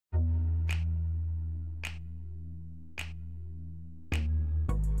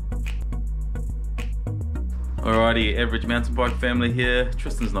Alrighty, average mountain bike family here.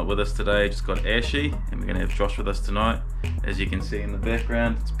 Tristan's not with us today, just got Ashy, and we're gonna have Josh with us tonight. As you can see in the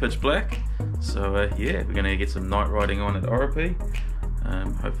background, it's pitch black. So yeah, we're gonna get some night riding on at Oropi.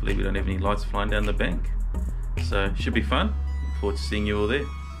 Hopefully we don't have any lights flying down the bank. So should be fun. Look forward to seeing you all there.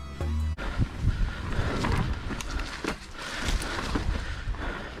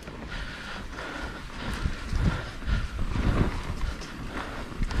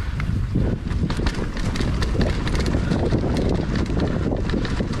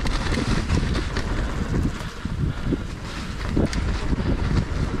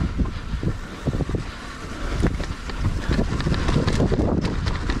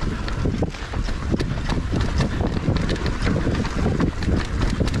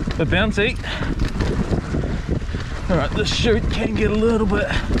 A bouncy. Alright, this chute can get a little bit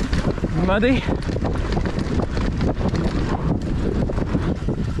muddy.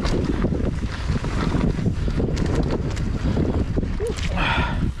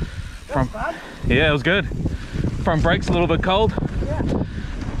 Yeah, it was good. Front brake's a little bit cold.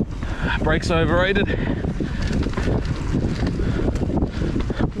 Yeah. Brakes overrated.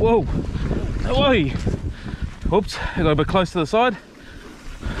 Whoa. Whoa. Oops, I got a bit close to the side.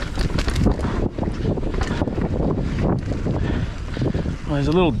 There's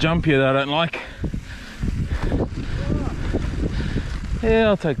a little jump here that I don't like. Yeah,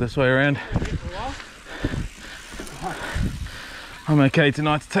 I'll take this way around. I'm okay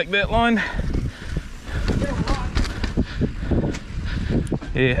tonight to take that line.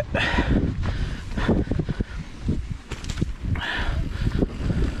 Yeah.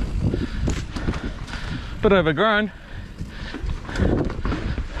 Bit overgrown.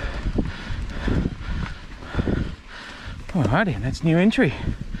 Alrighty, and that's new entry.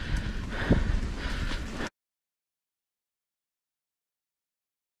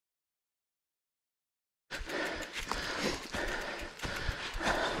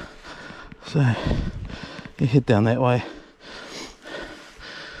 So you head down that way,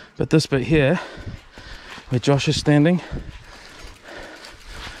 but this bit here where Josh is standing,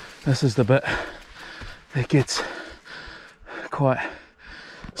 this is the bit that gets quite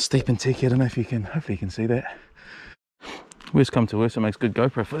steep and techy. I don't know if you can, hopefully you can see that. Worst come to worst, it makes good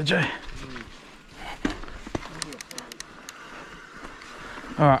GoPro footage, eh?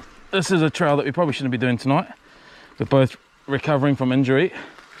 Alright, this is a trail that we probably shouldn't be doing tonight. We're both recovering from injury.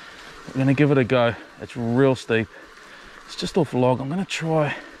 We're going to give it a go. It's real steep. It's just off log. I'm going to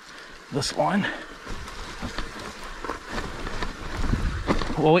try this line.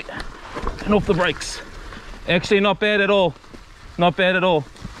 Wait, and off the brakes. Actually not bad at all. Not bad at all.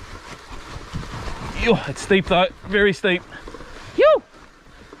 Yo, it's steep though, very steep. Yo!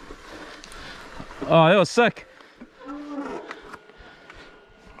 Oh, that was sick.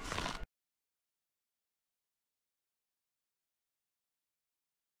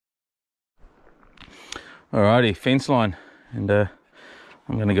 Alrighty, fence line, and I'm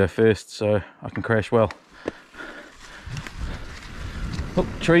gonna go first so I can crash well. Oh,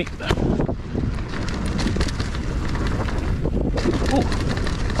 tree. Ooh.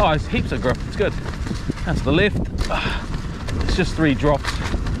 Oh, it's heaps of grip, it's good. That's the left. It's just 3 drops.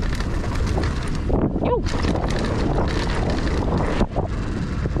 Yo.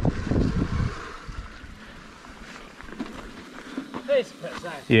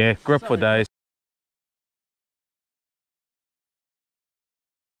 Yeah, grip for days.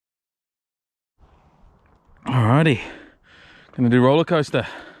 Alrighty, gonna do roller coaster.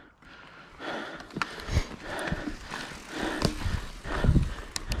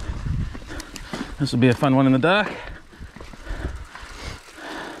 This will be a fun one in the dark.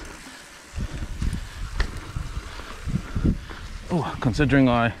 Oh, considering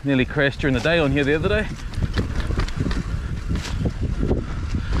I nearly crashed during the day on here the other day.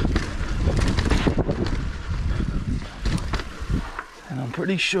 And I'm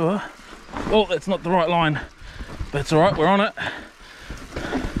pretty sure, oh, that's not the right line, but it's all right, we're on it.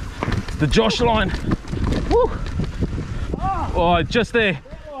 It's the Josh line. Woo. Oh, just there.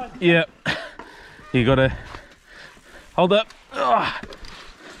 Yeah. You gotta hold up.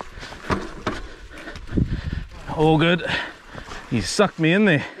 All good. You sucked me in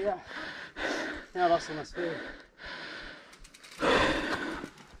there. Yeah. Now that's on my speed.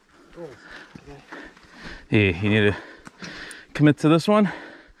 Yeah, you need to commit to this one.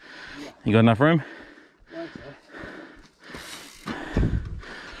 You got enough room?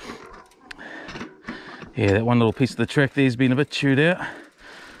 Yeah, that one little piece of the track there's been a bit chewed out.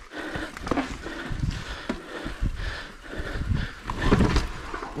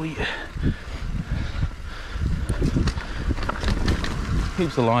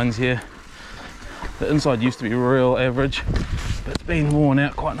 Heaps of lines here. The inside used to be real average, but it's been worn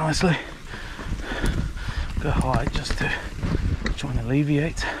out quite nicely. Go high just to try and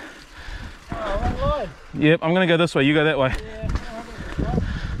alleviate. Oh, wrong line. Yep, I'm gonna go this way, you go that way. Yeah.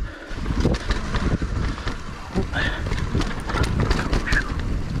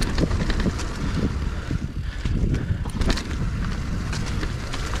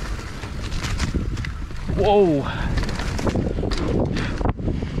 Whoa!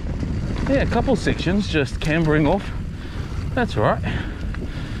 Yeah, a couple sections just cambering off. That's all right.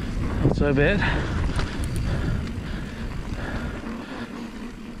 Not so bad.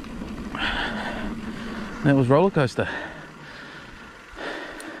 That was roller coaster.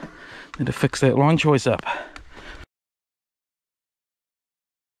 Need to fix that line choice up.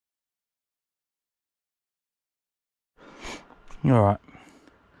 All right,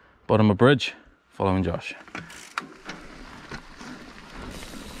 bottom of bridge, following Josh.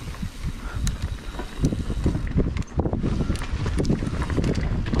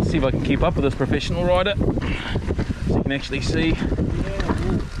 See if I can keep up with this professional rider, so you can actually see.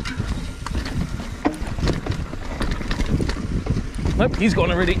 Nope, he's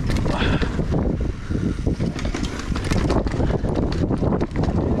gone already.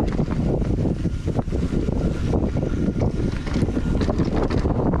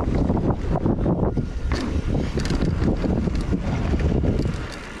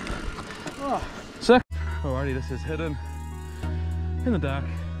 Sick. Alrighty, this is hidden in the dark,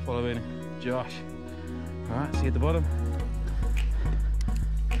 following Josh. Alright, see you at the bottom.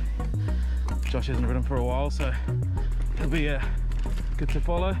 Josh hasn't ridden for a while, so it'll be good to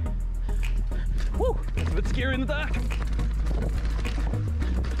follow. Woo! It's a bit scary in the dark.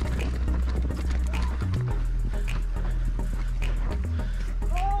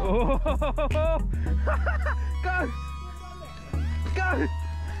 Oh! Go! Go!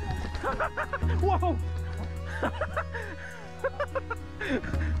 Whoa!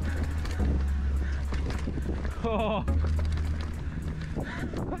 Oh.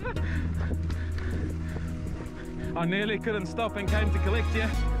 I nearly couldn't stop and came to collect you.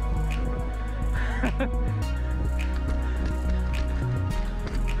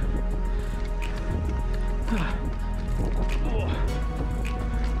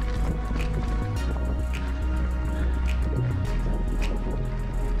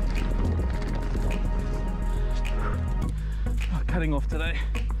 Cutting off today.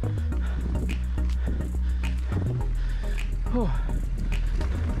 Oh.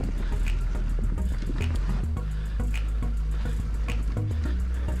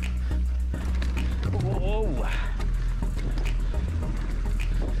 Whoa.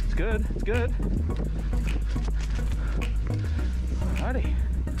 It's good, it's good. Alrighty,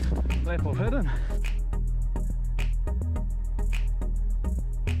 lap off hidden.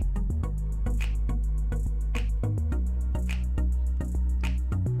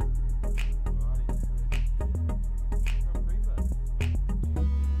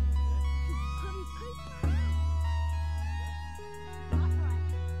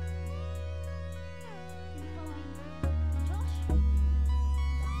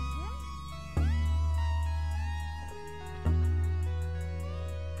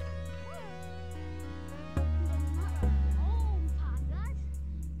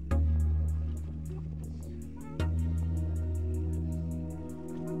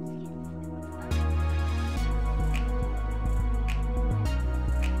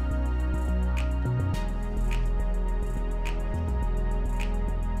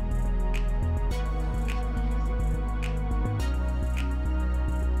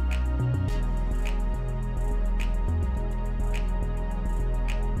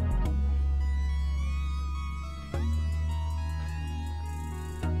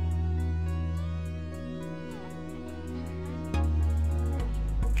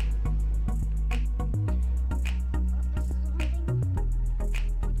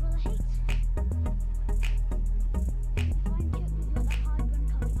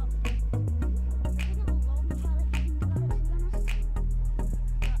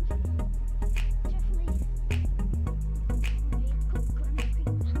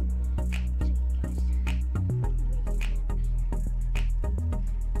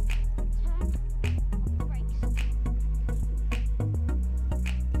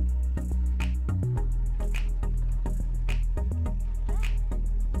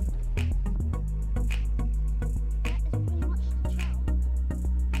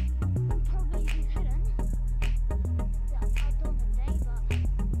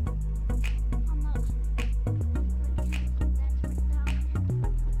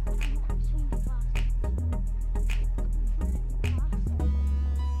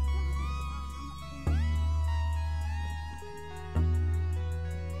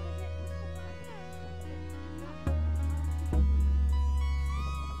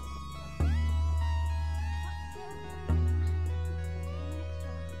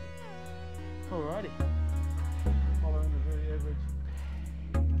 Alrighty. Following the very average.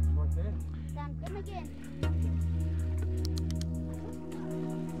 Right there. Down, come again.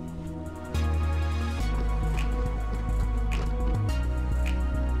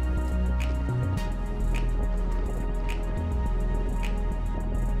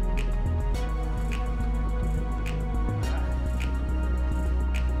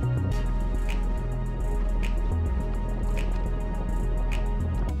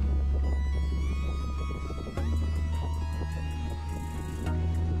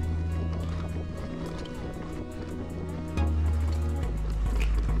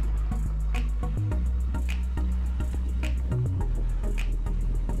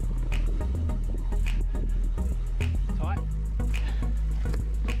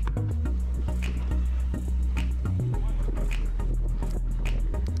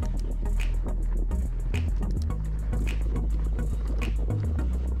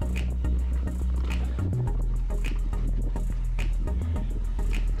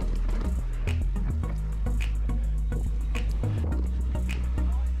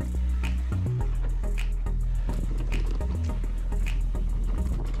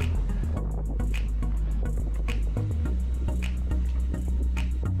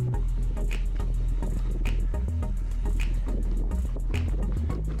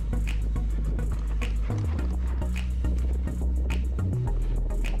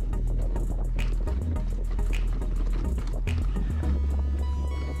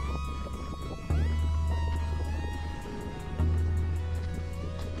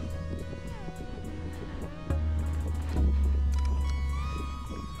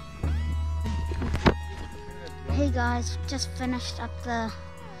 Hey guys, just finished up the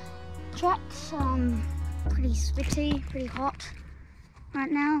tracks. Pretty sweaty, pretty hot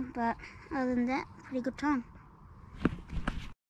right now, but other than that, pretty good time.